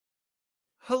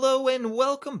Hello and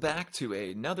welcome back to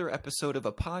another episode of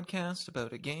a podcast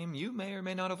about a game you may or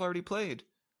may not have already played.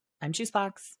 I'm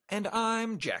Juicebox. And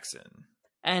I'm Jackson.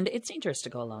 And it's dangerous to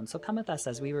go alone, so come with us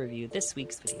as we review this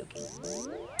week's video games.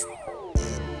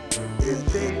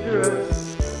 It's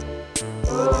dangerous.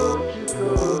 Oh, to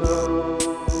go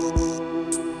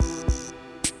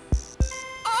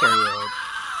alone.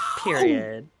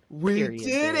 Period. We Period,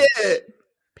 did bitch. it!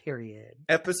 Period.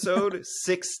 Episode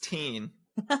 16.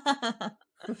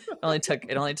 It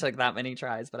only took that many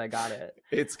tries, but I got it.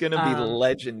 It's going to be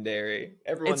legendary.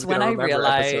 Everyone's going to remember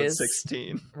episode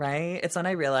 16. Right? It's when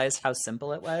I realized how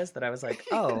simple it was that I was like,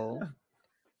 oh,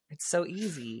 it's so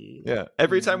easy. Yeah.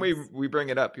 Every time we bring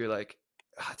it up, you're like,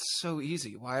 it's so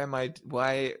easy. Why?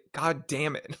 God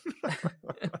damn it.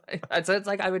 So it's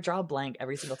like I would draw a blank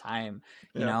every single time,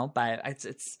 you know, but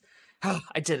it's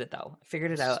I did it though. I figured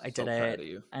it out. I did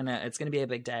it. And it's going to be a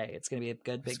big day. It's going to be a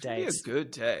good big day. It's going to be a good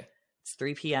day. It's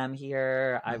 3 p.m.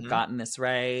 here. I've gotten this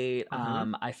right.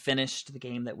 I finished the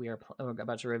game that we were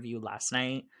about to review last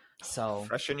night. So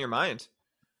fresh in your mind.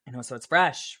 I know. So it's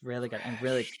fresh. Really good. And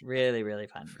really, really, really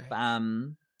fun.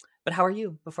 But how are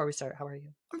you before we start? How are you?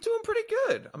 I'm doing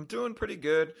pretty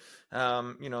good.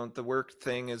 The work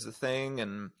thing is a thing,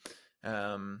 and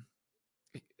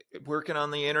working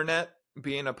on the internet,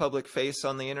 being a public face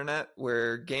on the internet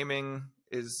where gaming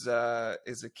is a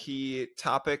key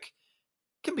topic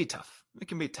can be tough. It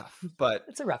can be tough, but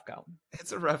it's a rough go.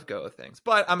 It's a rough go of things,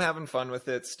 but I'm having fun with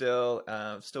it still.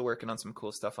 Still working on some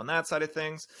cool stuff on that side of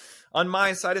things. On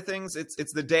my side of things,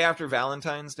 it's the day after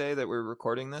Valentine's Day that we're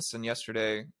recording this, and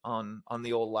yesterday on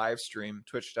the old live stream,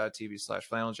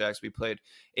 twitch.tv/FlannelJacks, we played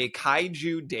a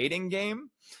kaiju dating game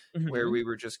where we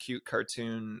were just cute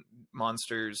cartoon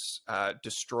monsters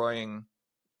destroying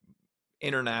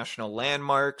international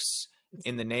landmarks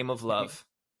in the name of love.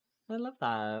 I love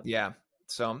that. Yeah.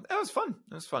 So that was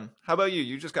fun. How about you?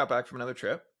 You just got back from another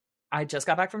trip? I just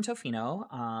got back from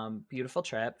Tofino. Beautiful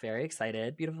trip. Very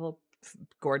excited. Beautiful,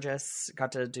 gorgeous.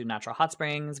 Got to do natural hot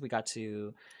springs. We got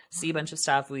to see a bunch of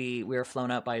stuff. We were flown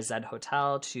out by Zed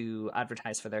Hotel to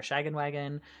advertise for their Shaggin'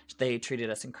 Wagon. They treated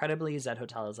us incredibly. Zed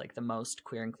Hotel is like the most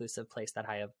queer inclusive place that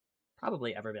I have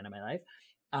probably ever been in my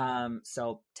life.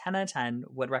 So 10 out of 10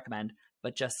 would recommend,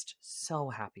 but just so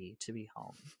happy to be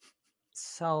home.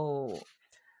 So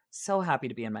happy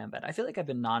to be in my own bed. I feel like I've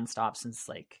been nonstop since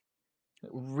like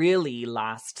really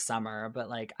last summer, but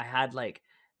like I had like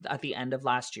at the end of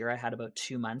last year, I had about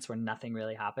 2 months where nothing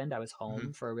really happened. I was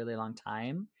home for a really long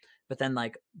time, but then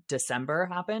like December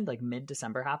happened, like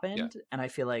mid-December happened. Yeah. And I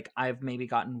feel like I've maybe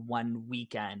gotten one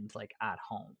weekend like at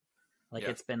home. Like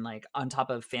it's been like on top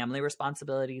of family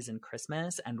responsibilities and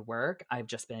Christmas and work, I've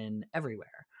just been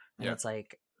everywhere. And it's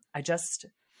like, I just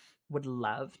would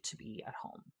love to be at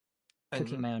home.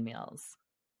 Cooking my own meals.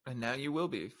 And now you will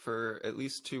be for at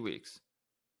least 2 weeks.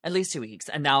 At least 2 weeks.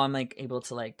 And now I'm like able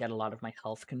to like get a lot of my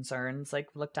health concerns like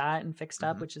looked at and fixed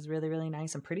up, which is really, really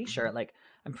nice. I'm pretty sure I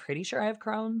have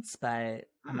Crohn's, but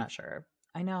I'm not sure.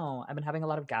 I know I've been having a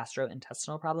lot of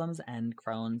gastrointestinal problems, and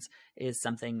Crohn's is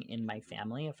something in my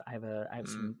family. If I have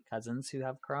some cousins who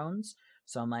have Crohn's.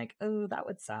 So I'm like, oh, that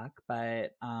would suck.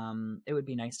 But it would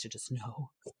be nice to just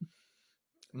know.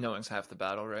 Knowing's half the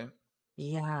battle, right?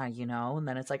 Yeah, and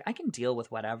then it's like, I can deal with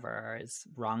whatever is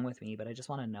wrong with me, but I just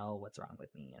want to know what's wrong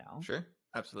with me, Sure,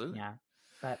 absolutely. Yeah,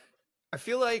 but I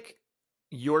feel like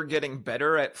you're getting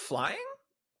better at flying.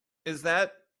 Is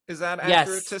that accurate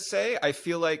yes. to say? I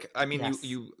feel like, I mean, yes.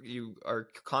 you are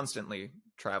constantly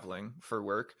traveling for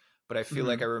work, but I feel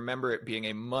like I remember it being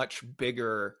a much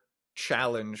bigger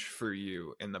challenge for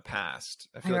you in the past.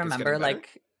 I remember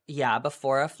like, yeah,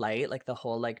 before a flight, like the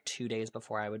whole like 2 days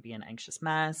before, I would be an anxious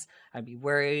mess. I'd be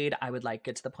worried. I would like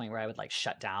get to the point where I would like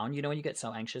shut down. When you get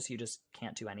so anxious, you just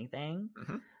can't do anything.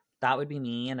 That would be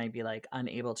me. And I'd be like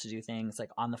unable to do things.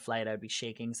 Like on the flight, I'd be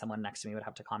shaking. Someone next to me would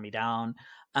have to calm me down.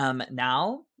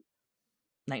 Now,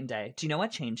 night and day. Do you know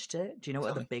what changed it? Do you know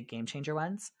what the big game changer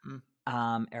was?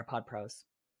 AirPod Pros.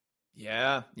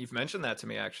 Yeah, you've mentioned that to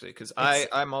me actually, because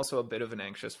I'm also a bit of an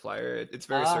anxious flyer. It's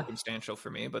very circumstantial for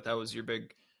me, but that was your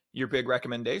big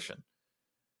recommendation.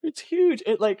 It's huge.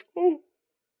 It like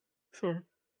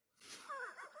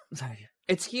sorry.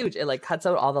 It's huge. It like cuts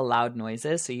out all the loud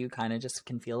noises, so you kind of just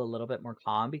can feel a little bit more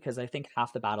calm, because I think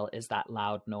half the battle is that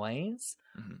loud noise.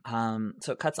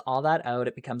 So it cuts all that out.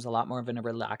 It becomes a lot more of a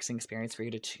relaxing experience for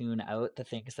you to tune out the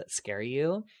things that scare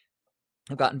you.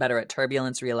 I've gotten better at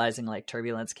turbulence, realizing like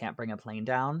turbulence can't bring a plane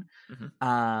down.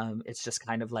 It's just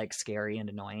kind of like scary and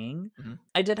annoying.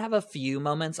 I did have a few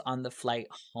moments on the flight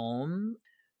home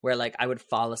where like I would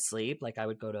fall asleep, like I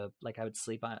would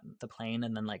sleep on the plane,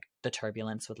 and then like the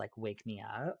turbulence would like wake me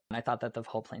up. And I thought that the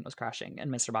whole plane was crashing,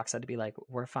 and Mr. Box had to be like,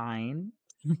 "We're fine."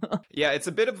 Yeah, it's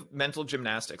a bit of mental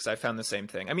gymnastics. I found the same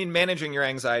thing. I mean, managing your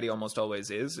anxiety almost always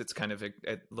is. It's kind of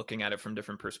looking at it from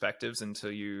different perspectives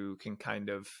until you can kind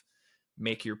of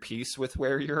make your peace with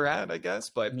where you're at, I guess.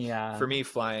 But Yeah. for me,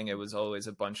 flying, it was always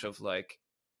a bunch of like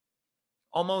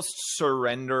almost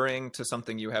surrendering to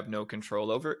something you have no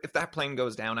control over. If that plane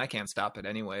goes down, I can't stop it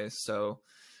anyway. So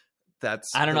that's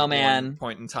I don't the know, one man.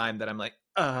 point in time that I'm like,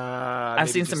 I've maybe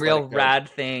seen just some let real it go. rad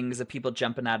things of people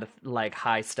jumping out of like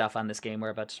high stuff on this game we're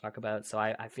about to talk about. So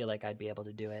I feel like I'd be able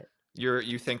to do it.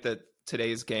 You think that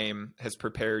today's game has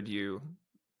prepared you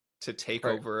to take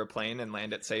For- over a plane and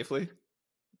land it safely?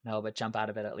 No, but jump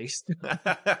out of it at least.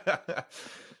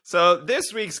 So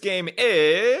this week's game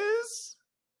is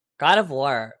God of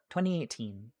War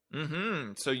 2018.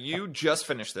 So you just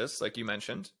finished this, like you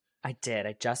mentioned. I did.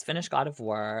 I just finished God of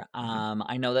War.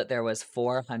 I know that there was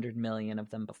 400 million of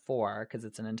them before because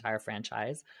it's an entire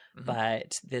franchise,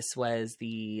 but this was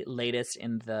the latest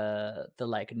in the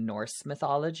like Norse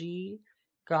mythology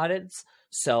gods.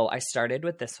 So I started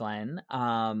with this one.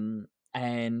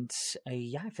 And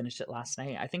I finished it last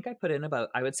night. I think I put in about,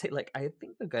 I would say like, I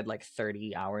think a good like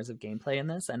 30 hours of gameplay in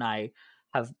this, and I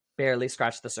have barely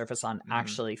scratched the surface on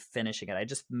actually finishing it. I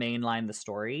just mainlined the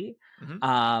story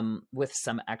with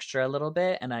some extra a little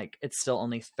bit, and like it's still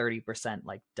only 30%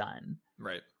 like done.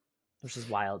 Right. Which is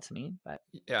wild to me, but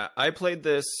yeah, I played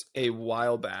this a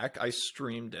while back. I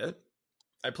streamed it.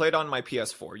 I played on my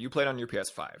PS4. You played on your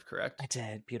PS5, correct? I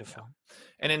did. Beautiful. Yeah.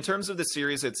 And in terms of the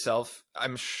series itself, I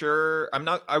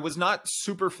was not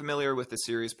super familiar with the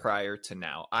series prior to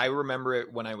now. I remember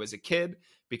it when I was a kid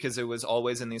because it was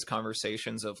always in these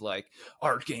conversations of like,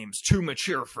 our game's too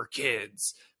mature for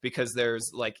kids. Because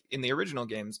there's like, in the original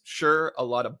games, sure, a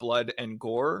lot of blood and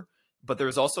gore, but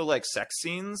there's also like sex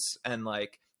scenes and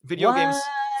like video games.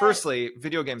 Firstly,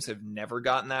 video games have never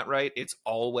gotten that right. It's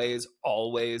always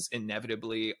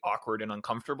inevitably awkward and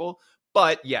uncomfortable.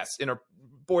 But yes, in a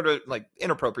border like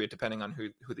inappropriate depending on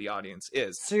who the audience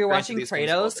is. So you're watching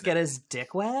Kratos get his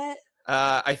dick wet?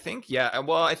 I think, yeah.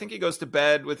 Well, I think he goes to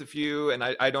bed with a few, and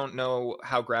I don't know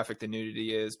how graphic the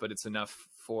nudity is, but it's enough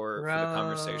for the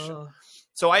conversation.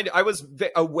 So I was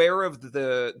aware of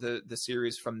the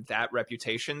series from that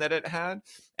reputation that it had.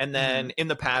 And then in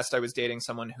the past, I was dating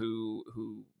someone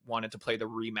who wanted to play the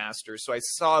remaster. So I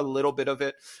saw a little bit of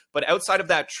it. But outside of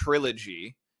that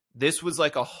trilogy, this was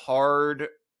like a hard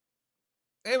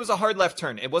left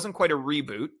turn. It wasn't quite a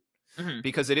reboot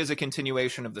because it is a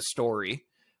continuation of the story.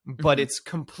 But it's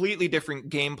completely different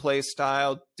gameplay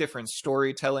style, different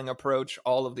storytelling approach.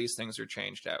 All of these things are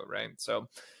changed out, right? So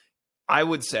I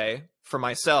would say for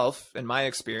myself and my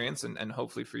experience, and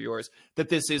hopefully for yours, that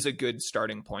this is a good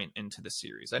starting point into the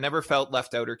series. I never felt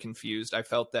left out or confused. I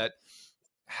felt that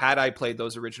had I played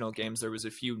those original games, there was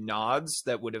a few nods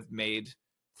that would have made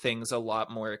things a lot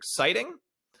more exciting.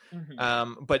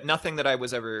 But nothing that I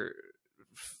was ever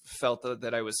felt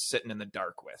that I was sitting in the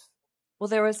dark with. Well,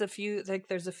 there's a few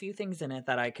things in it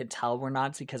that I could tell were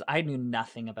nods because I knew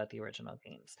nothing about the original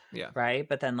games. Yeah. Right.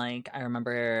 But then like I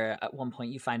remember at one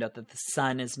point you find out that the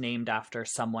son is named after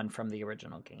someone from the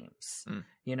original games,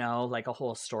 you know, like a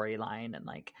whole storyline and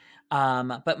like,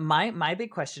 but my big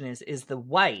question is the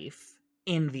wife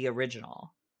in the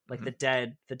original, like the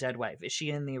dead wife, is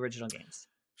she in the original games?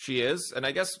 She is. And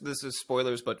I guess this is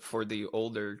spoilers, but for the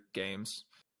older games.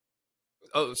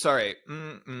 Oh, sorry.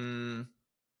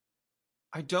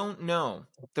 I don't know.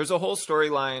 There's a whole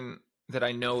storyline that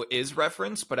I know is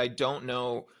referenced, but I don't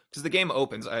know because the game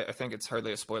opens. I think it's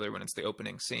hardly a spoiler when it's the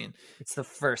opening scene. It's the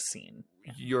first scene.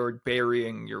 Yeah. You're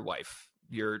burying your wife.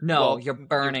 You're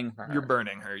burning her. You're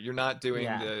burning her. You're not doing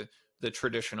the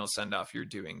traditional send off. You're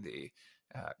doing the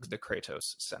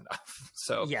Kratos send off.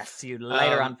 So yes, you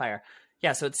light her on fire.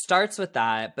 Yeah, so it starts with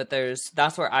that, but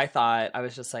that's where I thought I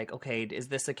was just like, okay, is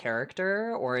this a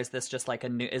character or is this just like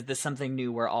is this something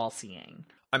new we're all seeing?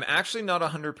 I'm actually not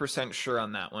 100% sure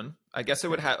on that one. I guess it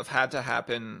would have had to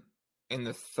happen in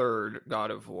the third God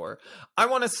of War. I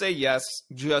want to say yes,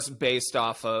 just based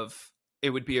off of it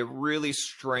would be a really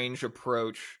strange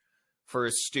approach for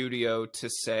a studio to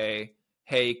say,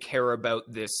 hey, care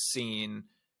about this scene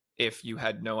if you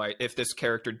had if this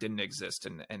character didn't exist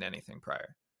in anything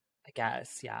prior. I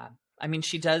guess, yeah. I mean,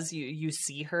 she does. You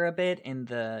see her a bit in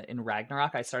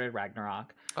Ragnarok. I started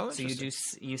Ragnarok, so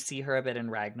you see her a bit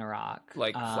in Ragnarok,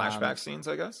 like flashback scenes,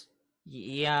 I guess.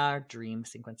 Yeah, dream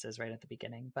sequences right at the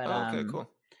beginning. But okay, cool.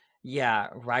 Yeah,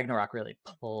 Ragnarok really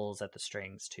pulls at the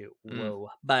strings too.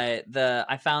 Whoa! But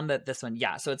I found that this one,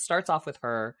 yeah. So it starts off with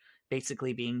her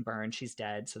basically being burned. She's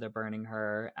dead, so they're burning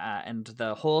her. And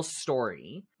the whole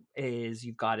story is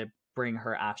you've got to bring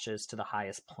her ashes to the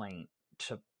highest point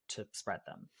to spread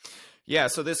them. Yeah,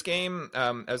 so this game,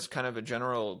 as kind of a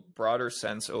general, broader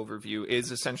sense overview,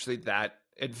 is essentially that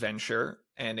adventure,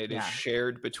 and it is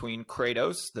shared between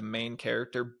Kratos, the main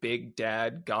character, Big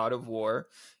Dad, God of War,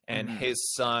 and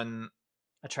his son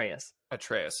Atreus.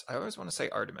 I always want to say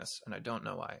Artemis, and I don't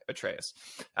know why. Atreus.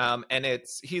 And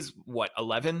he's what,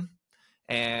 11?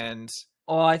 And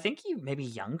I think he may be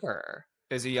younger.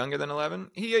 Is he younger than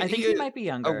 11? I think he might be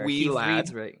younger. A wee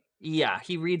lad.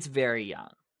 He reads very young.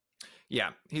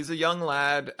 Yeah, he's a young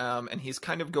lad, and he's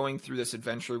kind of going through this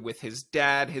adventure with his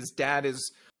dad. His dad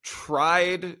is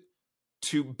tried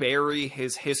to bury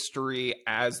his history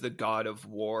as the god of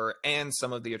war and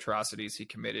some of the atrocities he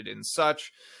committed and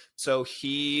such. So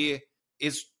he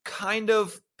is kind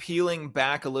of peeling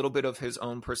back a little bit of his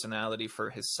own personality for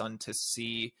his son to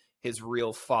see his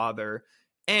real father.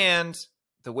 And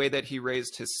the way that he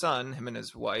raised his son, him and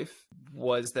his wife,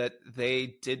 was that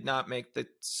they did not make the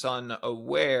son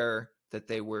aware that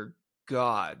they were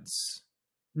gods.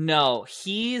 No,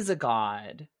 he's a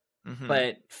god.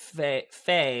 But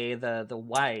Faye, the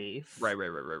wife,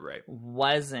 right,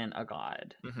 wasn't a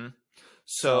god.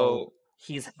 So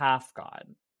he's half god.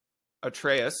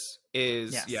 Atreus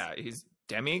is he's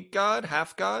demigod,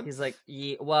 half god. He's like,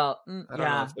 I don't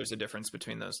know if there's a difference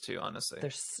between those two, honestly.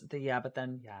 But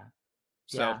then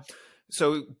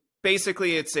So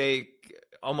basically, it's a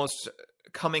almost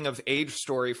coming of age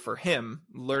story for him,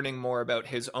 learning more about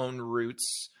his own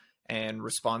roots and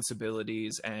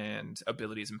responsibilities and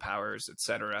abilities and powers,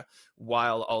 etc.,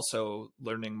 while also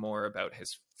learning more about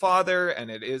his father. And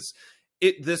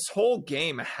this whole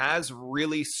game has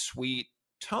really sweet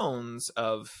tones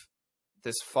of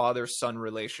this father-son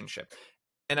relationship.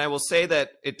 And I will say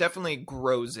that it definitely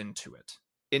grows into it.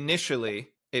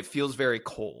 Initially, it feels very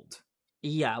cold.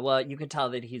 Yeah, well, you can tell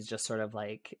that he's just sort of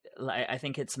like I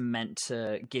think it's meant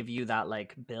to give you that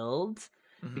like build.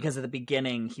 Because at the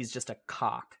beginning, he's just a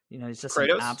cock. He's just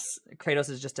Kratos? Kratos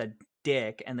is just a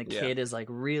dick, and the kid is like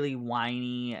really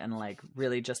whiny and like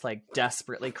really just like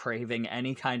desperately craving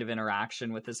any kind of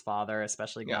interaction with his father,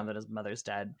 especially now that his mother's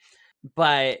dead.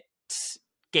 But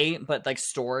like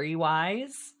story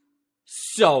wise,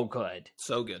 so good.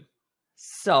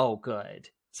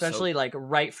 Especially like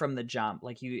right from the jump,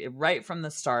 like right from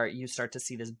the start, you start to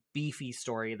see this beefy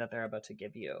story that they're about to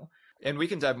give you. And we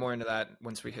can dive more into that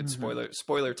once we hit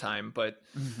spoiler time. But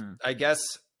I guess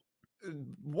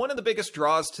one of the biggest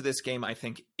draws to this game, I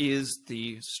think, is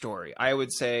the story. I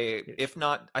would say, if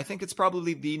not, I think it's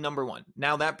probably the number one.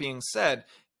 Now, that being said,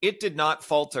 it did not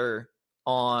falter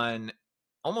on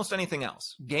almost anything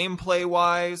else.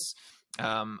 Gameplay-wise,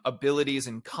 abilities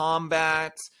in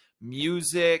combat,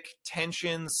 music,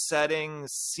 tension, setting,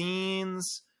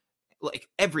 scenes, like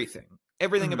everything.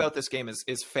 Everything about this game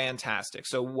is fantastic.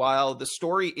 So while the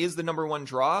story is the number one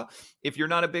draw, if you're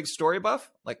not a big story buff,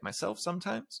 like myself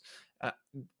sometimes,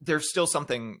 there's still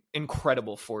something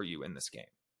incredible for you in this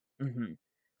game.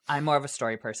 I'm more of a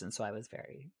story person, so I was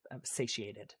very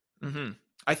satiated.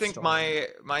 I think my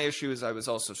issue is I was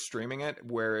also streaming it,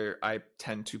 where I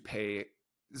tend to pay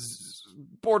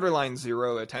borderline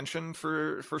zero attention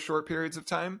for short periods of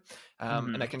time.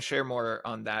 And I can share more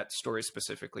on that story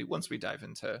specifically once we dive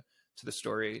into the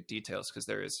story details, because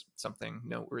there is something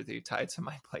noteworthy tied to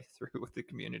my playthrough with the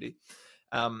community.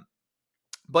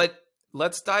 But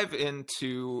let's dive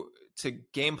into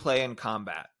gameplay and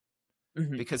combat,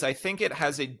 because I think it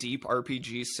has a deep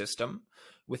RPG system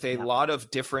with a lot of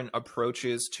different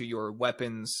approaches to your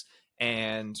weapons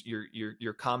and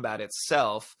your combat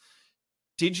itself.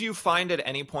 Did you find at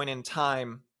any point in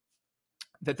time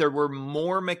that there were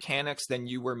more mechanics than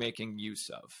you were making use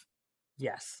of?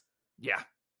 Yes. Yeah.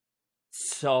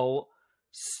 So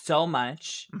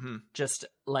much. Just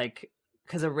like,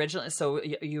 because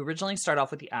you originally start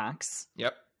off with the axe.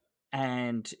 Yep.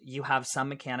 And you have some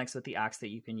mechanics with the axe that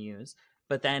you can use.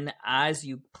 But then as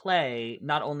you play,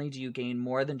 not only do you gain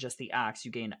more than just the axe,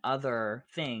 you gain other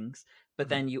things. But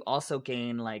then you also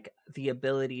gain like the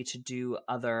ability to do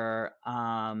other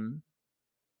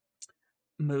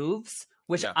moves,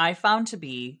 which I found to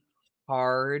be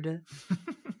hard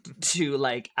to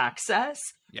like access.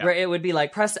 Where it would be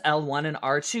like press L1 and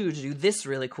R2 to do this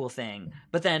really cool thing.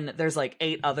 But then there's like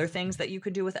 8 other things that you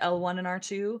could do with L1 and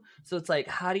R2. So it's like,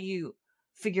 how do you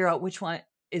figure out which one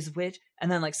is which?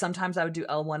 And then like sometimes I would do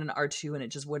L1 and R2 and it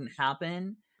just wouldn't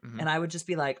happen. And I would just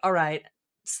be like, all right,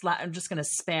 I'm just going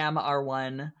to spam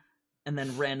R1 and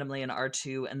then randomly an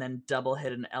R2 and then double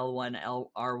hit an L1,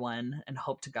 R1 and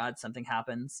hope to God something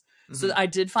happens. So I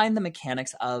did find the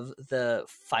mechanics of the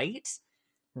fight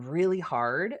really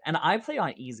hard, and I play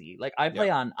on easy. Like I play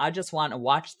on, I just want to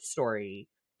watch the story,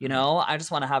 you know, I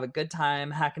just want to have a good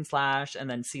time, hack and slash, and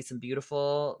then see some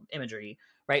beautiful imagery,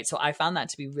 right? So I found that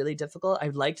to be really difficult. I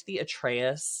liked the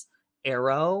Atreus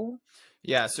arrow.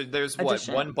 Yeah, so there's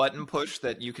Addition. one button push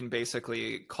that you can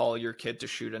basically call your kid to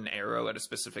shoot an arrow at a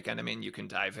specific enemy, and you can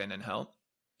dive in and help.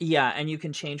 Yeah, and you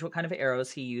can change what kind of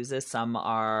arrows he uses. Some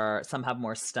have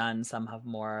more stun, some have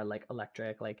more like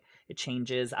electric. Like it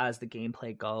changes as the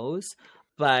gameplay goes.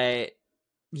 But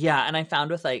yeah, and I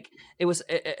found with like it was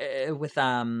with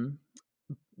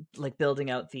like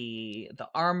building out the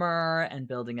armor and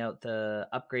building out the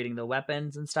upgrading the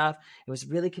weapons and stuff, it was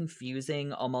really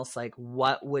confusing, almost like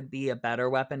what would be a better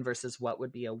weapon versus what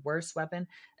would be a worse weapon.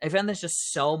 I found there's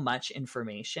just so much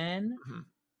information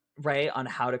right on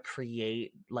how to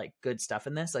create like good stuff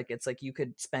in this. Like it's like you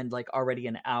could spend like already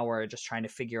an hour just trying to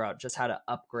figure out just how to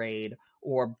upgrade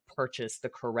or purchase the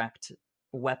correct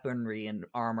weaponry and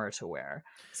armor to wear.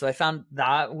 So I found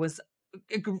that was,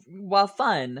 while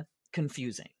fun,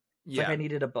 confusing. It's like I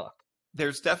needed a book.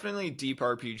 There's definitely deep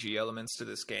RPG elements to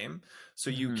this game. So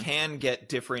you can get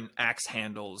different axe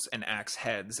handles and axe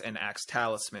heads and axe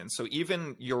talismans. So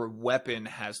even your weapon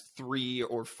has 3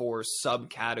 or 4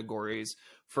 subcategories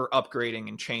for upgrading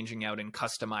and changing out and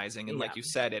customizing. And like you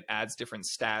said, it adds different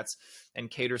stats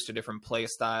and caters to different play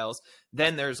styles.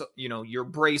 Then there's, you know, your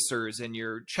bracers and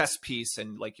your chest piece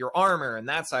and like your armor and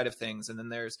that side of things. And then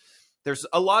there's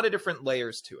a lot of different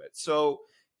layers to it. So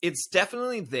it's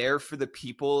definitely there for the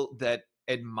people that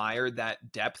admire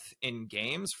that depth in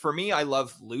games. For me, I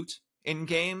love loot in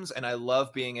games, and I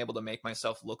love being able to make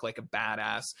myself look like a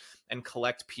badass and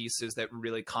collect pieces that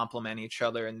really complement each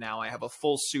other. And now I have a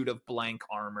full suit of blank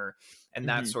armor and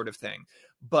that sort of thing.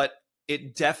 But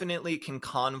it definitely can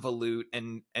convolute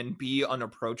and be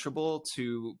unapproachable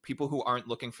to people who aren't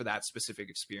looking for that specific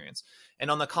experience.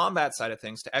 And on the combat side of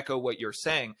things, to echo what you're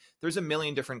saying, there's a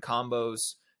million different combos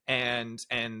and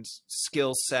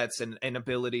skill sets and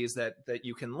abilities that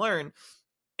you can learn.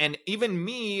 And even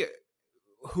me,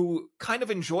 who kind of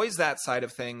enjoys that side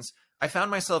of things, I found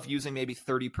myself using maybe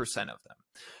 30% of them.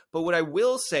 But what I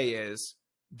will say is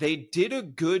they did a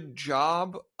good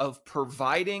job of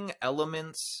providing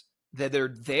elements that are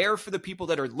there for the people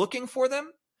that are looking for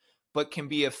them, but can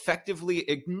be effectively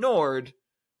ignored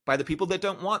by the people that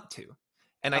don't want to.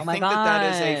 And I think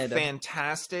that is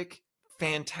a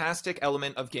fantastic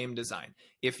element of game design.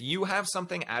 If you have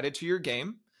something added to your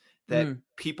game that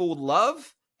people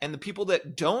love and the people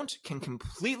that don't can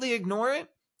completely ignore it,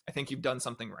 I think you've done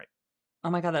something right.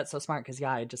 Oh my God, that's so smart. Because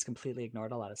I just completely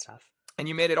ignored a lot of stuff. And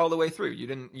you made it all the way through.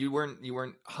 You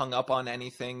weren't hung up on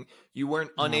anything. You weren't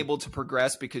unable to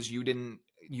progress because you didn't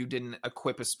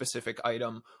equip a specific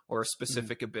item or a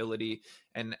specific ability.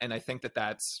 And I think that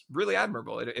that's really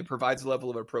admirable. It provides a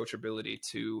level of approachability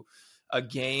to a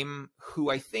game who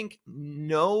I think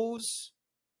knows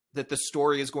that the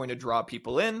story is going to draw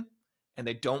people in, and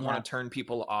they don't want to turn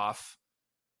people off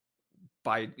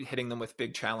by hitting them with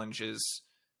big challenges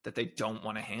that they don't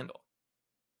want to handle.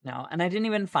 No, and I didn't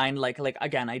even find like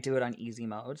again, I do it on easy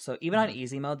mode. So even on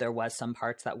easy mode, there was some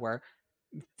parts that were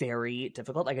very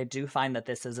difficult. Like I do find that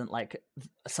this isn't like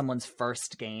someone's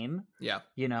first game. Yeah.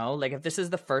 You know, like if this is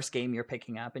the first game you're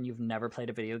picking up and you've never played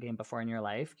a video game before in your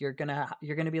life, you're gonna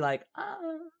be like,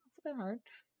 it's a bit hard.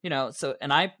 You know, so,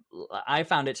 and I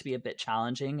found it to be a bit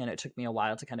challenging, and it took me a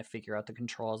while to kind of figure out the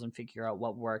controls and figure out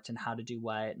what worked and how to do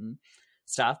what and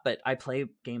stuff. But I play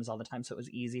games all the time, so it was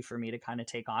easy for me to kind of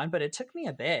take on, but it took me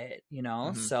a bit, you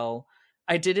know? So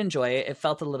I did enjoy it. It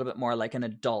felt a little bit more like an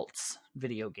adult's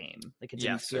video game. Like it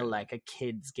didn't feel like a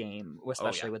kid's game,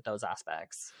 especially with those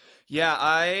aspects. Yeah,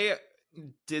 I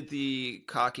did the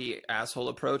cocky asshole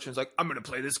approach and was like, I'm going to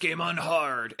play this game on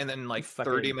hard. And then like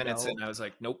 30 minutes in, I was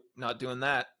like, nope, not doing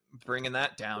that. Bringing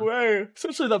that down. Right.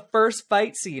 Especially the first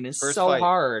fight scene is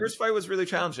hard. First fight was really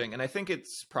challenging. And I think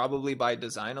it's probably by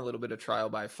design, a little bit of trial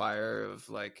by fire of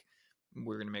like,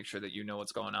 we're going to make sure that you know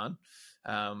what's going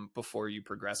on before you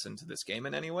progress into this game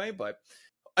in any way. But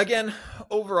again,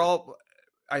 overall,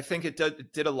 I think it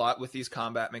did a lot with these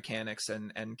combat mechanics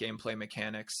and gameplay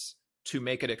mechanics to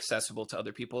make it accessible to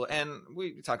other people. And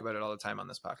we talk about it all the time on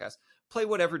this podcast. Play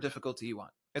whatever difficulty you want.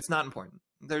 It's not important.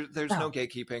 There's no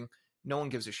gatekeeping. No one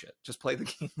gives a shit. Just play the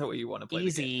game the way you want to play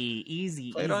the game.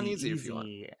 Easy. Play it on easy if you want.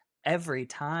 Every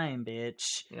time, bitch.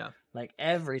 Yeah. Like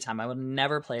every time. I would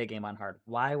never play a game on hard.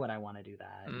 Why would I want to do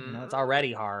that? You know, it's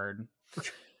already hard.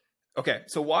 Okay,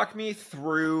 so walk me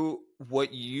through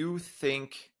what you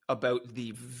think about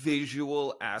the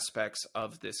visual aspects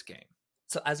of this game.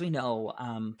 So as we know,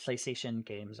 PlayStation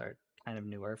games are kind of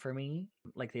newer for me.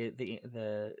 Like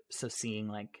so seeing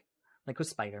like with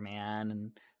Spider-Man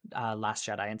and Last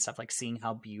Jedi and stuff, like seeing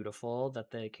how beautiful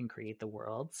that they can create the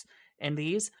worlds in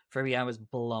these, for me, I was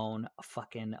blown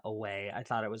fucking away. I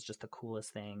thought it was just the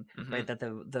coolest thing, right? That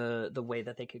the way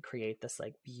that they could create this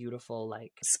like beautiful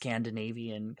like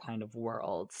Scandinavian kind of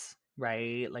worlds,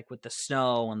 right? Like with the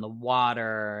snow and the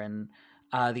water and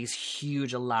these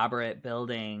huge elaborate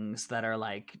buildings that are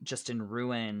like just in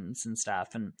ruins and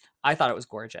stuff. And I thought it was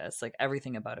gorgeous. Like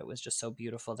everything about it was just so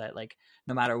beautiful that like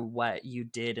no matter what you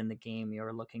did in the game, you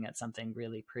were looking at something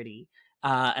really pretty.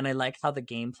 And I like how the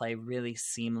gameplay really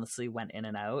seamlessly went in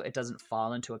and out. It doesn't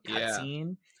fall into a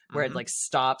cutscene where it like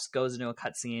stops, goes into a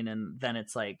cutscene, and then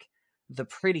it's like the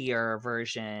prettier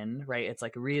version, right? It's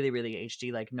like really, really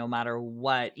HD. Like no matter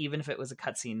what, even if it was a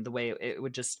cutscene, the way it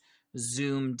would just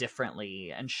zoom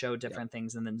differently and show different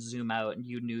things and then zoom out, and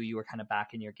you knew you were kind of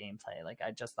back in your gameplay. Like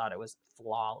I just thought it was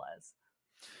flawless.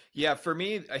 Yeah, for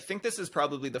me, I think this is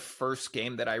probably the first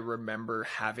game that I remember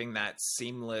having that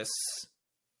seamless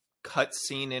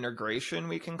cutscene integration,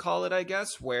 we can call it, I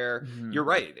guess, where you're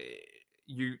right.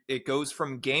 It goes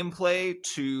from gameplay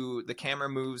to the camera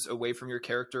moves away from your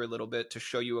character a little bit to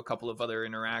show you a couple of other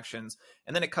interactions,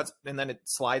 and then it cuts and then it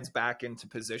slides back into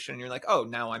position, and you're like, oh,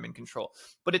 now I'm in control.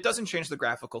 But it doesn't change the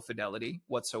graphical fidelity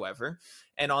whatsoever.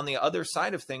 And on the other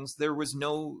side of things, there was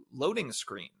no loading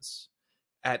screens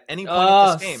at any point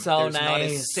in this game. So There's not a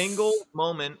nice. single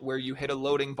moment where you hit a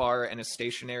loading bar and a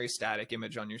stationary static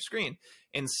image on your screen.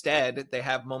 Instead, they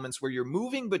have moments where you're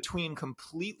moving between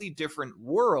completely different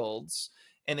worlds,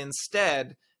 and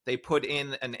instead they put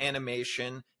in an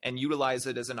animation and utilize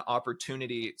it as an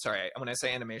opportunity. Sorry, when I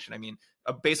say animation, I mean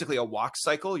basically a walk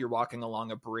cycle. You're walking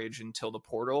along a bridge until the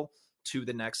portal to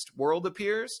the next world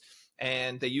appears.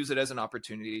 And they use it as an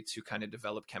opportunity to kind of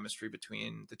develop chemistry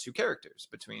between the two characters,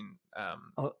 between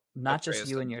not just Atreus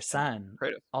you and your son,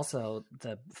 Kratos. Also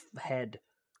the head.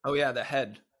 Oh yeah, the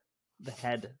head.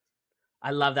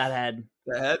 I love that head.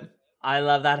 The head. I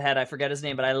love that head. I forget his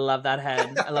name, but I love that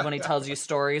head. I love when he tells you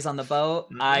stories on the boat.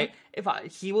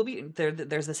 He will be there.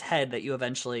 There's this head that you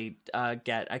eventually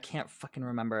get. I can't fucking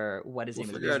remember what his name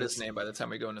is. We'll figure out his name by the time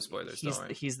we go into spoilers.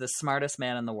 He's the smartest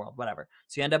man in the world. Whatever.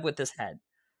 So you end up with this head.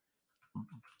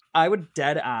 I would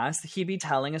dead ass. He'd be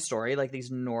telling a story, like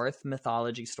these North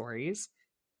mythology stories,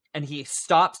 and he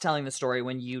stops telling the story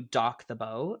when you dock the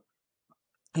boat.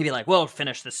 He'd be like, "We'll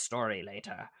finish this story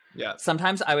later." Yeah.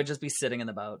 Sometimes I would just be sitting in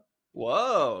the boat.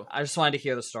 Whoa. I just wanted to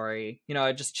hear the story. You know,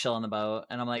 I'd just chill in the boat,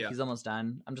 and I'm like, he's almost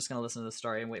done. I'm just going to listen to the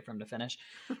story and wait for him to finish.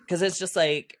 Because it's just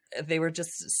like, they were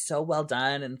just so well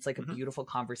done, and it's like a beautiful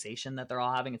conversation that they're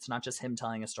all having. It's not just him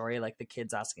telling a story, like the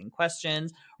kids asking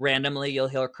questions. Randomly, you'll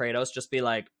hear Kratos just be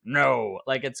like, no.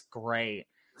 Like, it's great.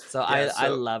 So I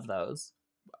love those.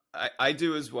 I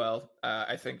do as well.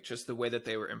 I think just the way that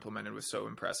they were implemented was so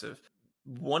impressive.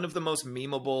 One of the most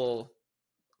memeable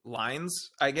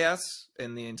lines, I guess,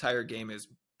 in the entire game is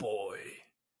boy,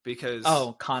 because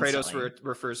Kratos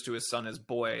refers to his son as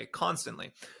boy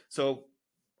constantly. So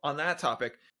on that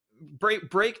topic,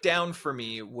 break down for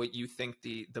me what you think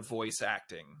the voice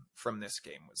acting from this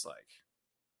game was like.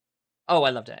 Oh,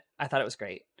 I loved it. I thought it was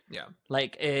great. Yeah.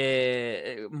 Like,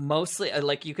 mostly,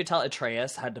 like, you could tell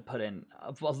Atreus had to put in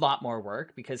a lot more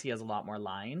work because he has a lot more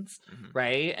lines,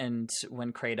 right? And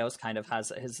when Kratos kind of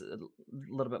has his a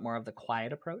little bit more of the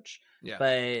quiet approach. Yeah.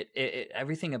 But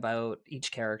everything about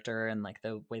each character and, like,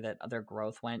 the way that their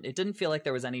growth went, it didn't feel like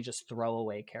there was any just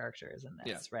throwaway characters in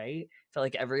this, right? Felt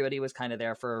like everybody was kind of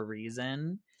there for a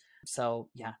reason. So,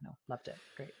 yeah, no, loved it.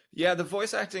 Great. Yeah, the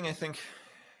voice acting, I think,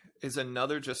 is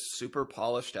another just super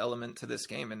polished element to this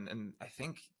game. And I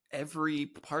think every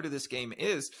part of this game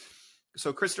is.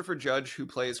 So Christopher Judge, who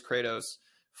plays Kratos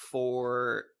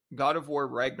for God of War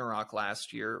Ragnarok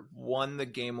last year, won the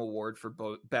Game Award for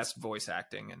best voice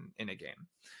acting in a game.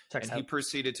 He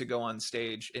proceeded to go on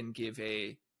stage and give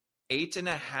a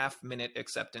 8.5 minute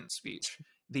acceptance speech.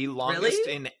 The longest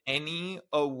in any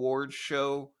award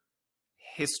show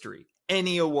history.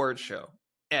 Any award show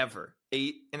ever.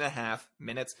 8.5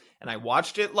 minutes. And I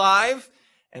watched it live,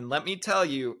 and let me tell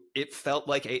you, it felt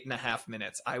like 8.5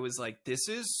 minutes. I was like, this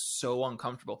is so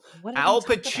uncomfortable. Al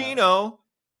Pacino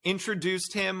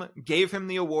introduced him, gave him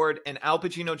the award, and Al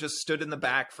Pacino just stood in the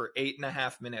back for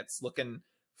 8.5 minutes looking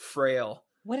frail.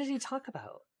 What did he talk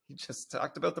about? He just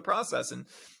talked about the process, and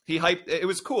he hyped. It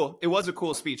was cool. It was a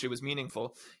cool speech. It was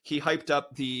meaningful. He hyped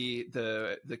up the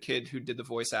kid who did the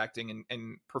voice acting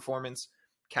and performance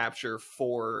capture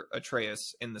for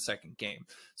Atreus in the second game.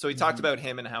 So he talked Mhm. about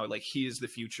him and how like he is the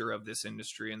future of this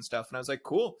industry and stuff. And I was like,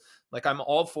 cool. Like I'm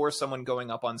all for someone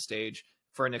going up on stage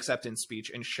for an acceptance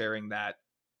speech and sharing that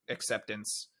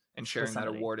acceptance and sharing that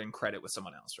somebody. award and credit with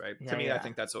someone else, right? Yeah, To me, I yeah.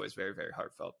 think that's always very, very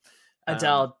heartfelt.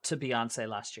 Adele to Beyonce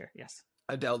last year. Yes.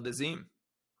 Adele Dazeem.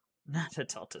 Not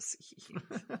Adele to see.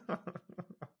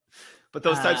 But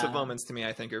those types of Uh, moments to me,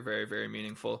 I think are very, very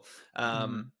meaningful.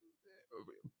 Mhm.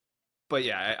 But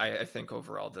yeah, I think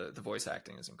overall the voice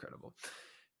acting is incredible.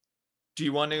 Do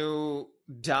you want to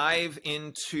dive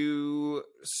into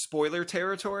spoiler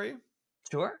territory?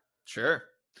 Sure. Sure.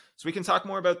 So we can talk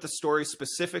more about the story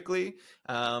specifically,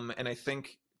 and I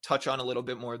think touch on a little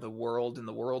bit more the world and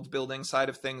the world building side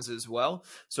of things as well.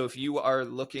 So if you are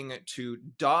looking to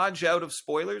dodge out of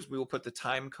spoilers, we will put the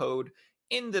time code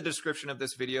in the description of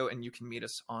this video, and you can meet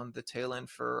us on the tail end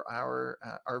for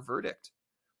our verdict.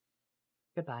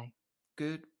 Goodbye.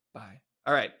 Goodbye.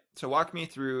 All right. So walk me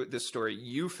through this story.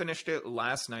 You finished it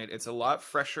last night. It's a lot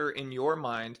fresher in your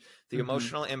mind. The Mhm.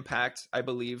 emotional impact, I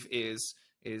believe, is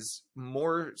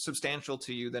more substantial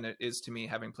to you than it is to me,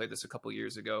 having played this a couple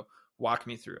years ago. Walk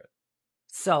me through it.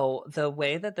 So the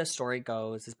way that the story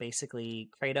goes is basically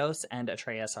Kratos and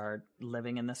Atreus are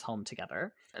living in this home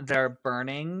together. They're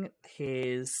burning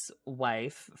his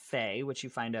wife, Faye, which you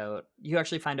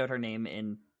actually find out her name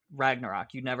in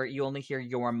Ragnarok. You only hear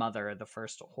your mother the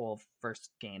first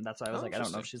game. That's why I was Oh, like, I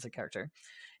don't know if interesting. she's a character.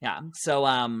 Yeah.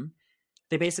 So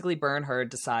they basically burn her,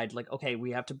 decide like, okay,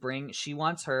 she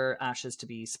wants her ashes to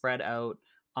be spread out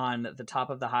on the top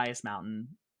of the highest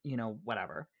mountain,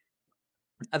 whatever.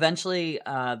 Eventually,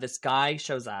 this guy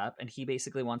shows up and he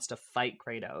basically wants to fight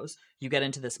Kratos. You get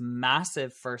into this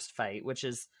massive first fight, which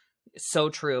is so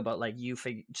true about like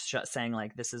saying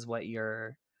like this is what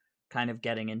you're kind of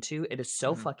getting into. It is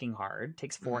so Mhm. fucking hard.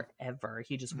 Takes Mhm. forever.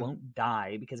 He just Mhm. won't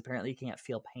die because apparently he can't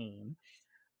feel pain.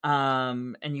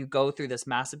 And you go through this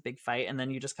massive big fight, and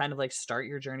then you just kind of like start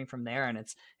your journey from there. And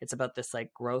it's about this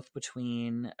like growth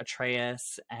between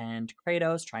Atreus and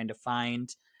Kratos, trying to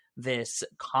find this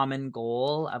common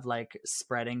goal of like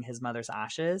spreading his mother's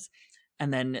ashes.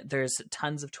 And then there's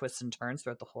tons of twists and turns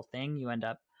throughout the whole thing. You end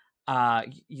up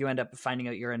finding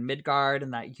out you're in Midgard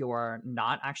and that you're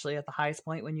not actually at the highest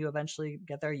point when you eventually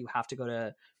get there. You have to go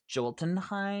to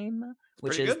Jotunheim,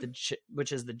 which pretty is good.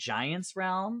 which is the giants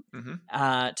realm,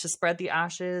 Mhm. to spread the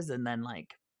ashes. And then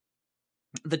like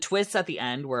the twists at the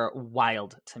end were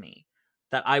wild to me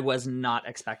that I was not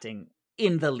expecting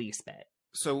in the least bit.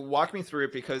 So walk me through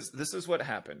it, because this is what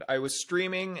happened. I was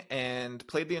streaming and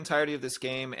played the entirety of this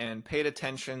game and paid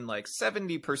attention like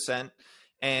 70%,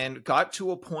 and got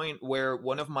to a point where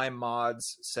one of my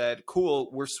mods said,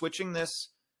 cool, we're switching this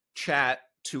chat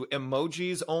to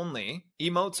emotes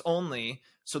only,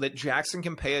 so that Jackson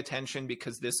can pay attention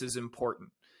because this is important.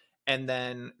 And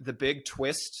then the big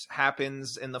twist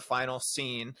happens in the final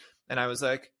scene, and I was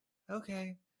like,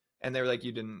 okay. And they were like,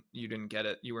 you didn't get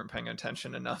it, you weren't paying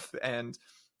attention enough. And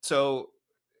so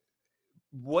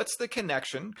what's the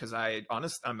connection, because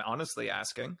I'm honestly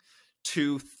asking,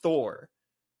 to Thor,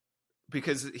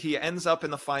 because he ends up in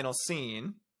the final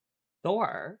scene,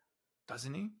 Thor?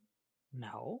 doesn't he?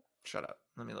 No. Shut up,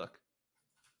 let me look.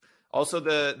 Also,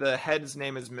 the head's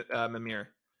name is Mimir.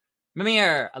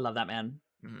 Mimir. I love that man.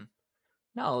 Mm-hmm.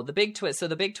 No, the big twist. So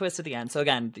the big twist at the end. So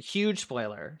again, huge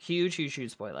spoiler.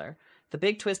 Huge spoiler. The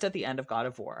big twist at the end of God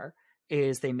of War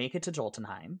is they make it to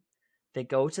Jotunheim. They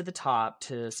go to the top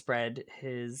to spread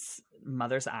his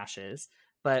mother's ashes.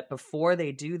 But before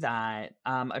they do that,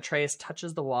 Atreus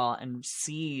touches the wall and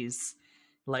sees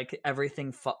like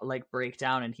everything like break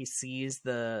down, and he sees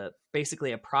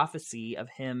basically a prophecy of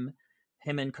him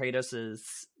and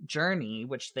Kratos's journey,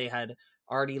 which they had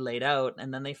already laid out.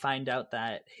 And then they find out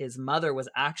that his mother was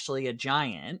actually a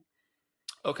giant.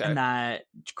 Okay. And that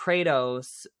Kratos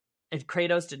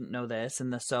didn't know this,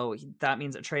 and so that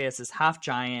means Atreus is half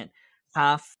giant,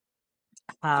 half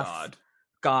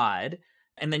god.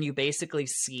 And then you basically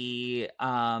see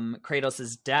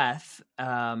Kratos' death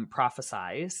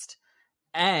prophesized,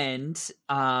 and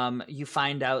you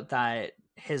find out that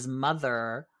his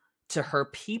mother to her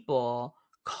people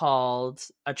called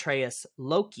Atreus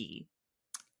Loki.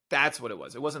 That's what it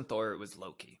was. It wasn't Thor, it was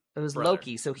Loki. It was Brother.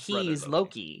 Loki. So he's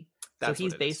Loki. That's so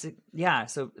he's basic. Yeah.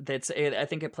 So I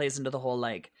think it plays into the whole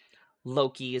like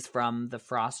Loki is from the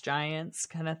Frost Giants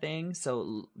kind of thing.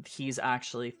 So he's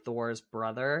actually Thor's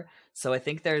brother. So I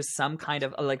think there's some kind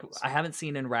of like, I haven't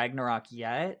seen in Ragnarok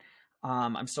yet,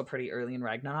 I'm still pretty early in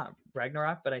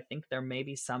Ragnarok, but I think there may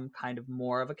be some kind of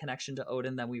more of a connection to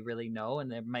Odin than we really know,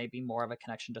 and there might be more of a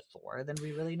connection to Thor than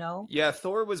we really know. Yeah,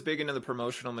 Thor was big into the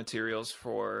promotional materials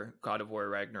for God of War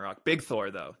Ragnarok. Big Thor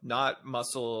though, not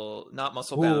muscle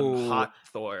bound hot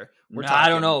Thor. We're talking I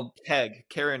don't know. keg,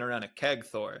 carrying around a keg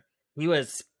Thor. He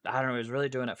was, I don't know, he was really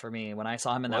doing it for me. When I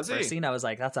saw him in that Was first he? scene, I was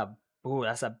like, that's a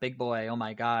big boy. Oh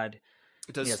my god.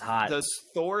 He is hot. Does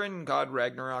Thor and God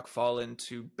Ragnarok fall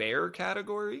into bear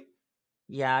category?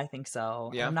 Yeah, I think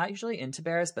so. Yeah. I'm not usually into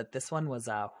bears, but this one was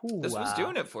This was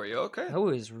doing it for you, okay. It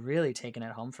was really taking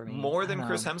it home for me. More I than don't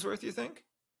Chris know. Hemsworth, you think?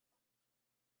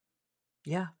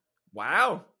 Yeah.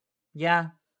 Wow. Yeah.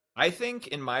 I think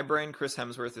in my brain, Chris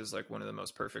Hemsworth is like one of the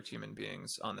most perfect human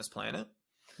beings on this planet.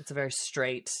 It's a very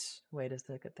straight way to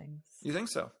look at things. You think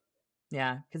so?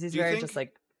 Yeah, because he's Do you very think- just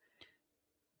like,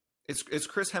 Is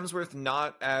Chris Hemsworth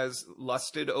not as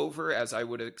lusted over as I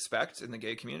would expect in the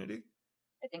gay community?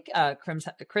 I think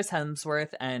Chris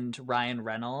Hemsworth and Ryan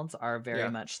Reynolds are very Yeah.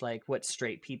 much like what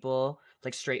straight people,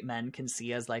 like straight men, can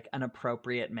see as like an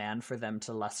appropriate man for them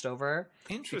to lust over.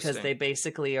 Interesting. Because they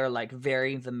basically are like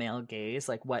very the male gaze,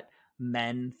 like what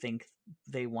men think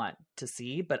they want to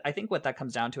see. But I think what that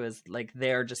comes down to is like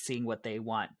they're just seeing what they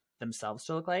want themselves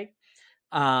to look like.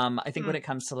 I think when it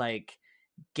comes to like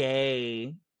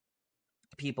gay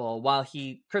people, while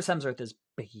Chris Hemsworth is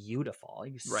beautiful,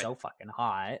 he's Right. so fucking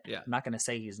hot. Yeah. I'm not gonna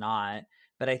say he's not,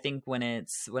 but I think when it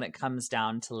comes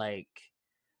down to like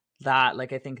that,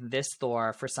 like I think this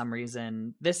Thor, for some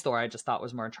reason, I just thought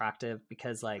was more attractive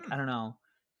because like I don't know,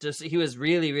 just he was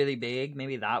really really big.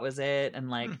 Maybe that was it. And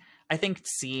like I think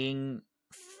seeing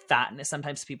fatness,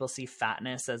 sometimes people see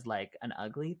fatness as like an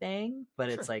ugly thing, but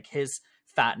it's like his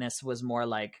fatness was more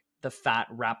like the fat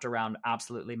wrapped around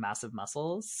absolutely massive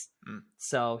muscles.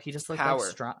 So he just looked Power. like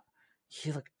strong.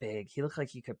 He looked big. He looked like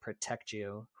he could protect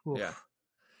you. Oof. Yeah.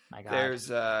 My God. There's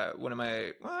one of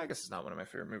my, well, I guess it's not one of my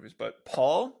favorite movies, but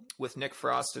Paul with Nick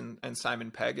Frost and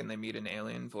Simon Pegg, and they meet an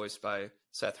alien voiced by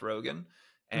Seth Rogen.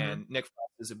 And Nick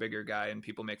Frost is a bigger guy, and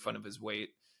people make fun of his weight.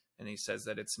 And he says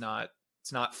that it's not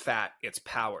fat, it's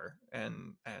power.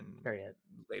 And Period.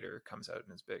 later comes out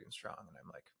and is big and strong. And I'm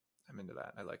like, I'm into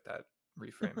that. I like that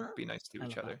reframe. Be nice to I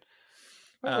each love other.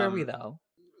 Where were we though?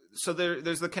 So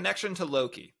there's the connection to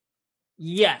Loki.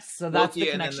 Yes. So that's Loki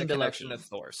the and then connection the to connection Loki. to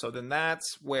Thor. So then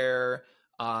that's where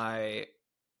I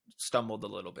stumbled a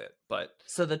little bit. But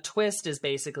So the twist is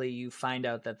basically you find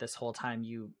out that this whole time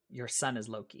your son is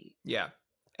Loki. yeah.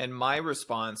 And my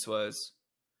response was,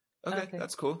 okay.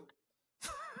 That's cool.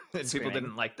 And people Screaming.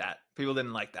 didn't like that. People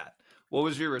didn't like that. What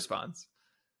was your response?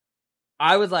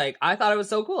 I was like, I thought it was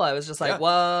so cool. I was just like, Yeah.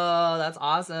 whoa, that's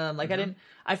awesome. Like Mhm.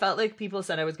 I felt like people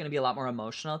said I was going to be a lot more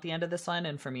emotional at the end of this one.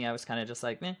 And for me, I was kind of just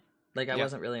like, meh. Like I Yeah.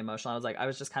 wasn't really emotional. I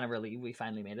was just kind of relieved we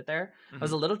finally made it there. I Mm-hmm.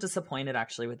 was a little disappointed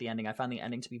actually with the ending. I found the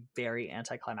ending to be very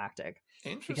anticlimactic.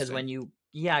 Interesting. Because when you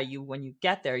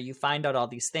get there, you find out all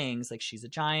these things, like she's a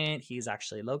giant, he's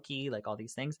actually Loki, like all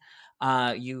these things.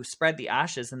 You spread the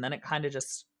ashes, and then it kind of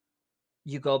just,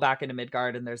 you go back into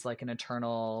Midgard and there's like an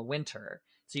eternal winter.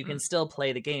 So you can still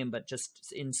play the game, but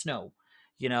just in snow,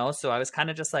 you know? So I was kind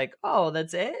of just like, oh,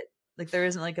 that's it? Like there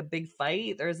isn't like a big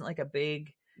fight. There isn't like a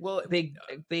big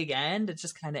end. It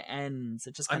just kind of ends.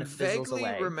 It just kind I'm of fizzles vaguely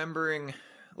away. remembering,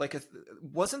 like,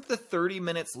 wasn't the 30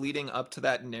 minutes leading up to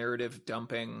that narrative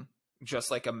dumping just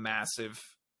like a massive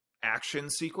action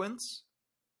sequence?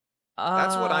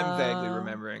 That's what I'm vaguely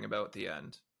remembering about the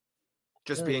end.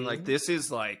 Just being like, Really? this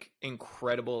is like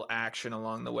incredible action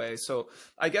along the way. So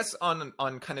I guess on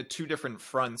kind of two different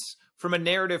fronts, from a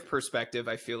narrative perspective,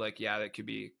 I feel like, yeah, that could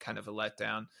be kind of a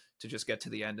letdown to just get to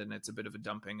the end and it's a bit of a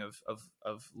dumping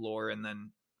of lore, and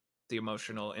then the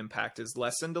emotional impact is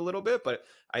lessened a little bit. But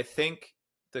I think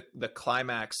the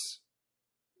climax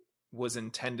was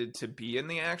intended to be in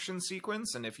the action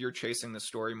sequence, and if you're chasing the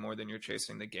story more than you're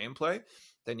chasing the gameplay,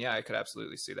 then yeah, I could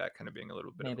absolutely see that kind of being a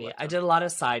little bit Maybe of a I letdown. did a lot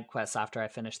of side quests after I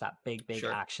finished that big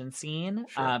Sure. action scene,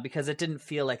 Sure. because it didn't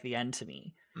feel like the end to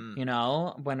me. Mm. You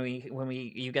know, when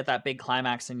you get that big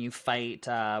climax and you fight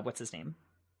what's his name?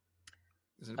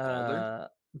 Is it Baldur?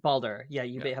 Baldur. Yeah,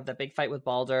 you have that big fight with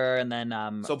Baldur, and then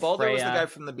So Baldur was the Freya. guy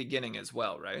from the beginning as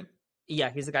well, right? Yeah,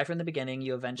 he's the guy from the beginning. He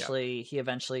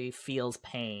eventually feels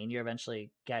pain. You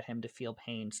eventually get him to feel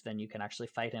pain, so then you can actually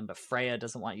fight him. But Freya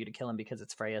doesn't want you to kill him because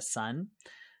it's Freya's son.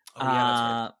 Oh, yeah,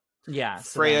 that's right. Yeah,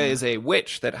 so Freya then- is a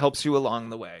witch that helps you along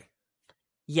the way.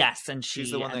 yes, and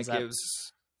She's the one that ends up-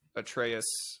 gives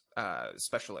Atreus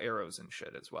special arrows and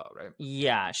shit as well, right?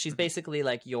 Yeah, she's Mhm. basically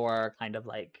like your kind of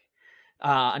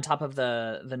on top of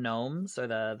the gnomes or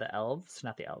the elves,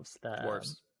 not the elves, the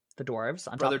Dwarves. the dwarves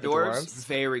on Brother top of the dwarves,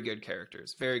 very good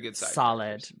characters, very good side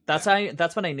solid. characters.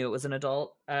 That's when I knew it was an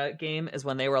adult game, is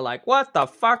when they were like, "What the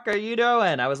fuck are you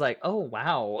doing?" I was like, "Oh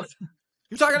wow."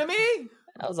 You're talking to me?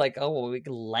 I was like, "Oh,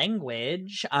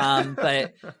 language."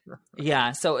 But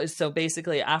yeah, so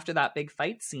basically after that big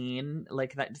fight scene,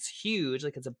 like that's huge,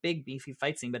 like it's a big beefy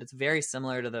fight scene, but it's very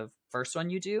similar to the first one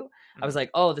you do. I was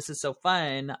like, "Oh, this is so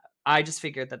fun." I just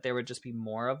figured that there would just be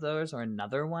more of those or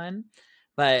another one.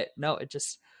 But no, it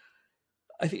just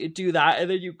I think you do that, and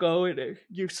then you go and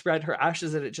you spread her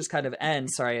ashes, and it just kind of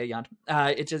ends. Sorry, I yawned.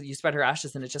 It just you spread her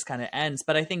ashes, and it just kind of ends.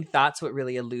 But I think that's what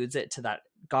really alludes it to that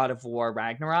God of War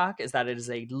Ragnarok, is that it is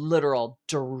a literal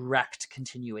direct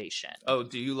continuation. Oh,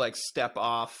 do you like step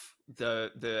off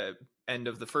the end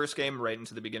of the first game right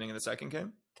into the beginning of the second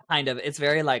game? Kind of. It's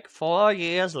very like 4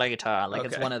 years later. Like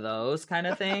it's Okay. one of those kind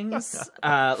of things.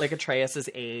 Like Atreus is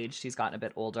aged. He's gotten a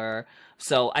bit older.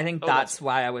 So I think that's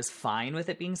why I was fine with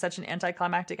it being such an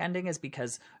anticlimactic ending, is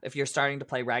because if you're starting to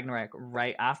play Ragnarok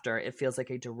right after, it feels like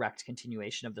a direct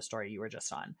continuation of the story you were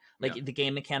just on. Like the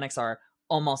game mechanics are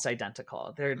almost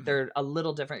identical. They're a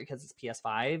little different because it's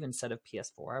PS5 instead of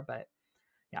PS4, but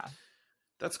yeah.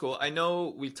 That's cool. I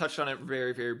know we touched on it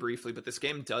very, very briefly, but this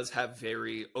game does have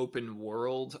very open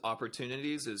world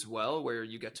opportunities as well, where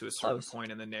you get to a certain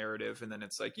point in the narrative, and then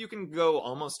it's like you can go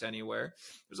almost anywhere.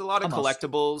 There's a lot of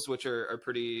collectibles, which are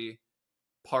pretty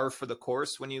par for the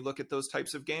course when you look at those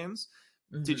types of games.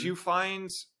 Mm-hmm. Did you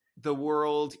find the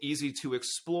world easy to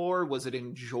explore? Was it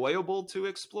enjoyable to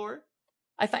explore?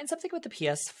 I find something with the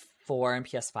PS4 and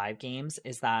PS5 games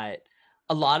is that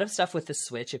a lot of stuff with the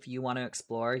Switch, if you want to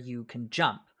explore, you can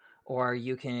jump or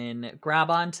you can grab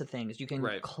onto things. You can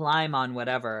climb on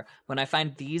whatever. When I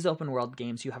find these open world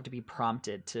games, you have to be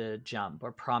prompted to jump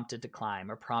or prompted to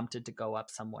climb or prompted to go up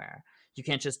somewhere. You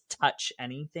can't just touch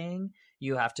anything.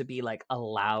 You have to be like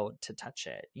allowed to touch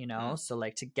it, you know? So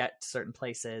like to get to certain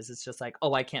places, it's just like,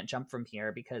 oh, I can't jump from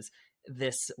here because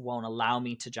this won't allow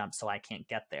me to jump, so I can't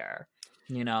get there.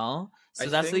 You know, so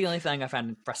that's the only thing I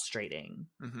found frustrating.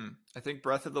 Mm-hmm. I think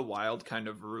Breath of the Wild kind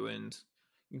of ruined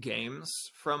games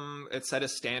from it set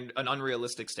an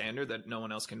unrealistic standard that no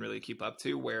one else can really keep up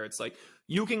to, where it's like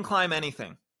you can climb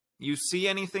anything, you see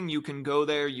anything, you can go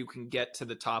there, you can get to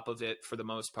the top of it for the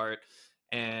most part,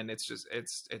 and it's just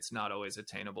it's not always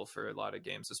attainable for a lot of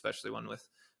games, especially one with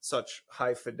such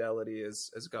high fidelity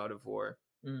as God of War.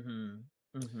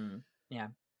 Yeah.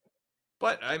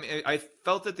 But I mean, I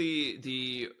felt that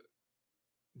the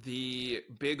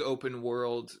big open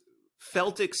world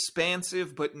felt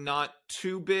expansive, but not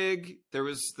too big. There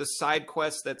was the side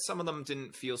quests that some of them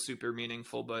didn't feel super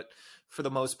meaningful, but for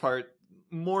the most part,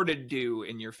 more to do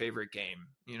in your favorite game.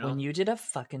 You know, when you did a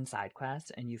fucking side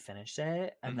quest and you finished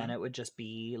it, and then it would just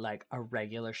be like a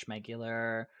regular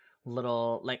schmegular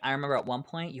little, like I remember at one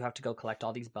point you have to go collect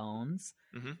all these bones,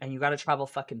 and you got to travel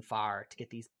fucking far to get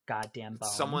these goddamn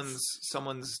bones.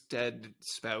 Someone's dead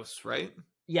spouse, right?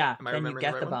 Yeah. Then you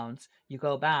get the bones, you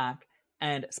go back,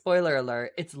 and spoiler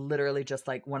alert, it's literally just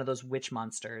like one of those witch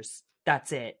monsters.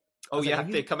 That's it. Oh yeah,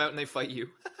 they come out and they fight you.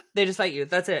 They just fight you.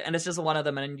 That's it. And it's just one of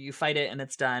them, and you fight it, and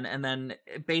it's done. And then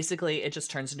basically it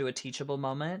just turns into a teachable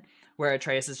moment where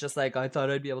Atreus is just like, I thought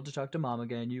I'd be able to talk to mom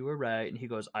again. You were right. And he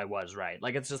goes, I was right.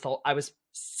 Like, it's just I was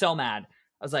so mad.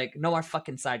 I was like, no more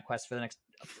fucking side quests for the next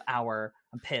hour.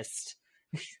 I'm pissed.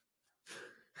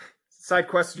 Side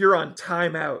quests, you're on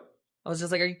timeout. I was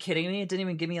just like, are you kidding me? It didn't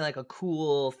even give me like a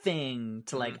cool thing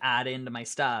to like add into my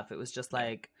stuff. It was just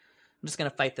like, I'm just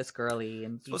going to fight this girly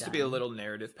and supposed to be a little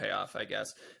narrative payoff, I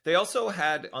guess. They also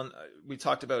had we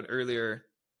talked about earlier,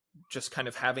 just kind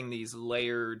of having these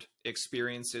layered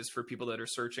experiences for people that are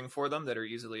searching for them that are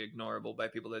easily ignorable by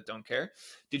people that don't care.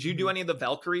 Did you do any of the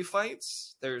Valkyrie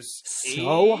fights? There's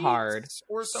so hard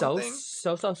or something.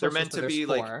 So they're meant to be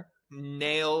like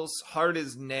nails, hard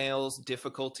as nails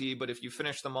difficulty, but if you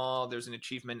finish them all, there's an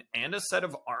achievement and a set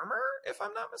of armor, if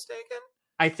I'm not mistaken.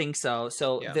 I think so.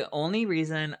 So the only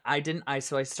reason I did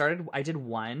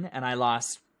one and I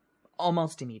lost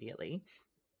almost immediately.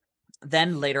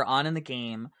 Then later on in the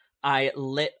game, I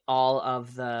lit all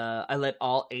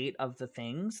 8 of the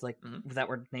things like that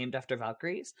were named after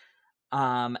Valkyries.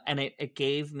 And it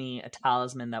gave me a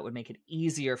talisman that would make it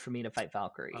easier for me to fight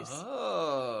Valkyries.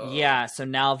 Oh. Yeah, so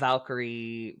now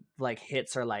Valkyrie like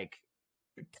hits are like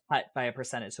cut by a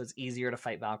percentage, so it's easier to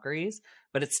fight Valkyries,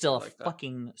 but it's still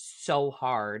fucking so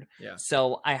hard. Yeah.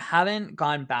 So I haven't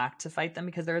gone back to fight them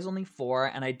because there's only 4,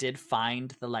 and I did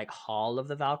find the like hall of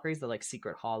the Valkyries, the like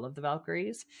secret hall of the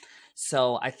Valkyries.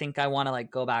 So I think I want to like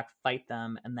go back, fight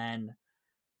them, and then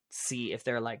see if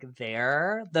they're like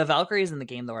there. The Valkyries in the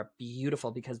game though are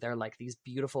beautiful because they're like these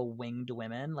beautiful winged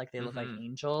women. Like they look like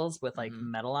angels with like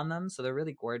metal on them. So they're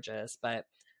really gorgeous, but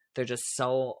they're just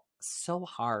so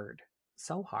hard.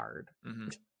 So hard.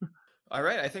 All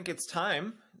right, I think it's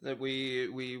time that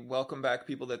we welcome back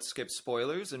people that skip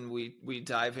spoilers and we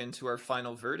dive into our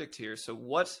final verdict here. So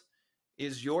what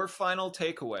is your final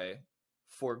takeaway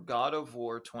for God of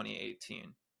War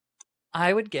 2018?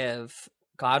 I would give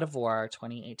God of War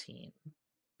 2018,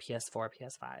 PS4,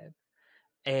 PS5,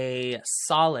 a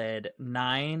solid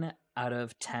 9 out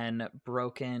of 10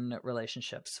 broken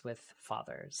relationships with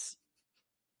fathers.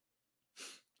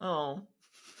 Oh.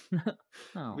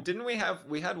 Oh. Didn't we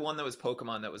had one that was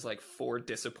Pokemon that was like 4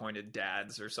 disappointed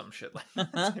dads or some shit like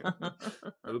that?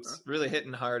 Oops, really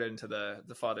hitting hard into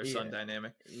the father-son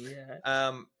dynamic.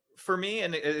 Yeah. For me,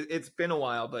 and it's been a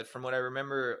while, but from what I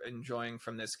remember enjoying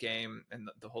from this game and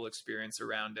the whole experience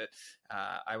around it,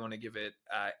 I want to give it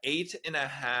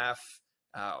 8.5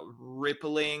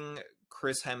 rippling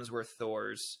Chris Hemsworth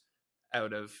Thors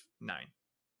out of 9.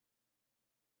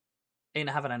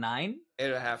 8.5 out of 9?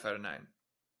 8.5 out of 9.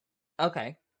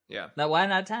 Okay. Yeah. Now why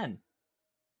not 10?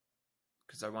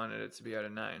 Because I wanted it to be out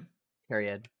of 9.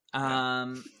 Period.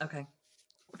 Yeah. Okay.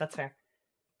 That's fair.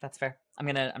 I'm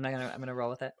gonna roll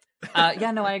with it.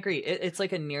 Yeah, no, I agree. It's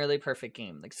like a nearly perfect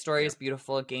game. Like story is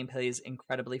beautiful, gameplay is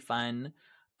incredibly fun,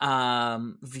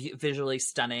 visually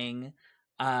stunning,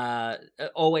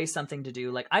 always something to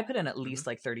do. Like I put in at least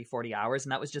like 30-40 hours,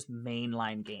 and that was just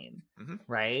mainline game,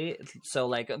 right? So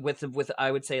like with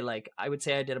I would say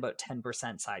I did about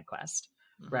 10% side quest,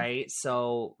 right?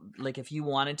 So like if you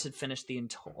wanted to finish the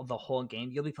whole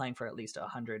game, you'll be playing for at least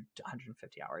 100 to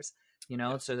 150 hours. You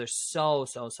know, so there's so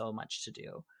much to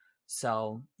do.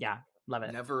 So yeah, love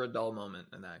it. Never a dull moment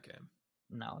in that game.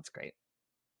 No, it's great.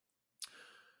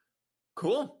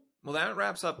 Cool. Well, that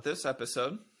wraps up this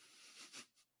episode.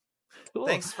 Cool.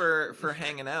 Thanks for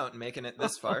hanging out and making it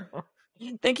this far.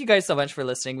 Thank you guys so much for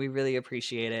listening. We really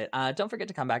appreciate it. Don't forget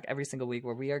to come back every single week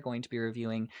where we are going to be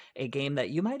reviewing a game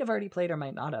that you might have already played or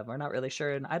might not have. We're not really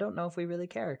sure, and I don't know if we really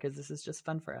care because this is just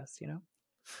fun for us, you know?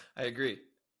 I agree.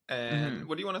 And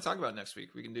what do you want to talk about next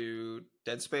week? We can do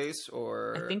Dead Space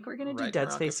or I think we're going to do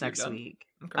Dead Space next week.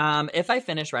 Okay. If I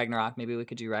finish Ragnarok, maybe we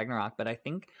could do Ragnarok, but I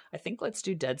think let's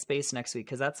do Dead Space next week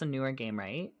because that's a newer game,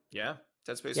 right? Yeah.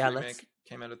 Dead Space remake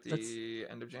came out at the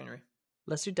end of January.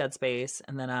 Let's do Dead Space,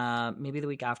 and then maybe the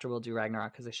week after we'll do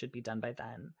Ragnarok because it should be done by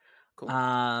then. Cool.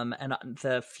 And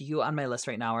the few on my list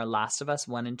right now are Last of Us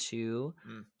 1 and 2,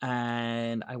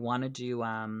 and I want to do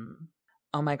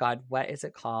oh my god, what is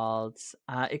it called?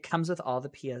 It comes with all the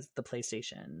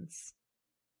PlayStations.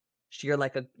 You're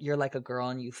like a girl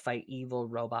and you fight evil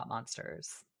robot monsters.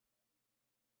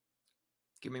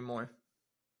 Give me more.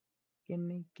 Give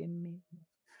me.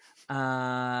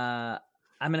 I'm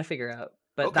gonna figure out,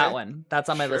 but that one, that's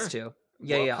on my list too.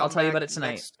 Yeah, I'll tell you about it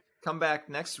tonight. Come back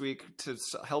next week to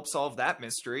help solve that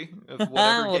mystery of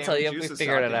whatever we'll game tell you Juice if we is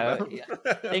figured it talking out. about.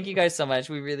 Yeah. Thank you guys so much.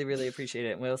 We really, really appreciate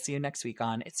it. We'll see you next week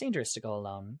on It's Dangerous to Go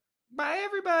Alone. Bye,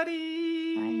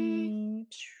 everybody.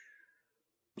 Bye.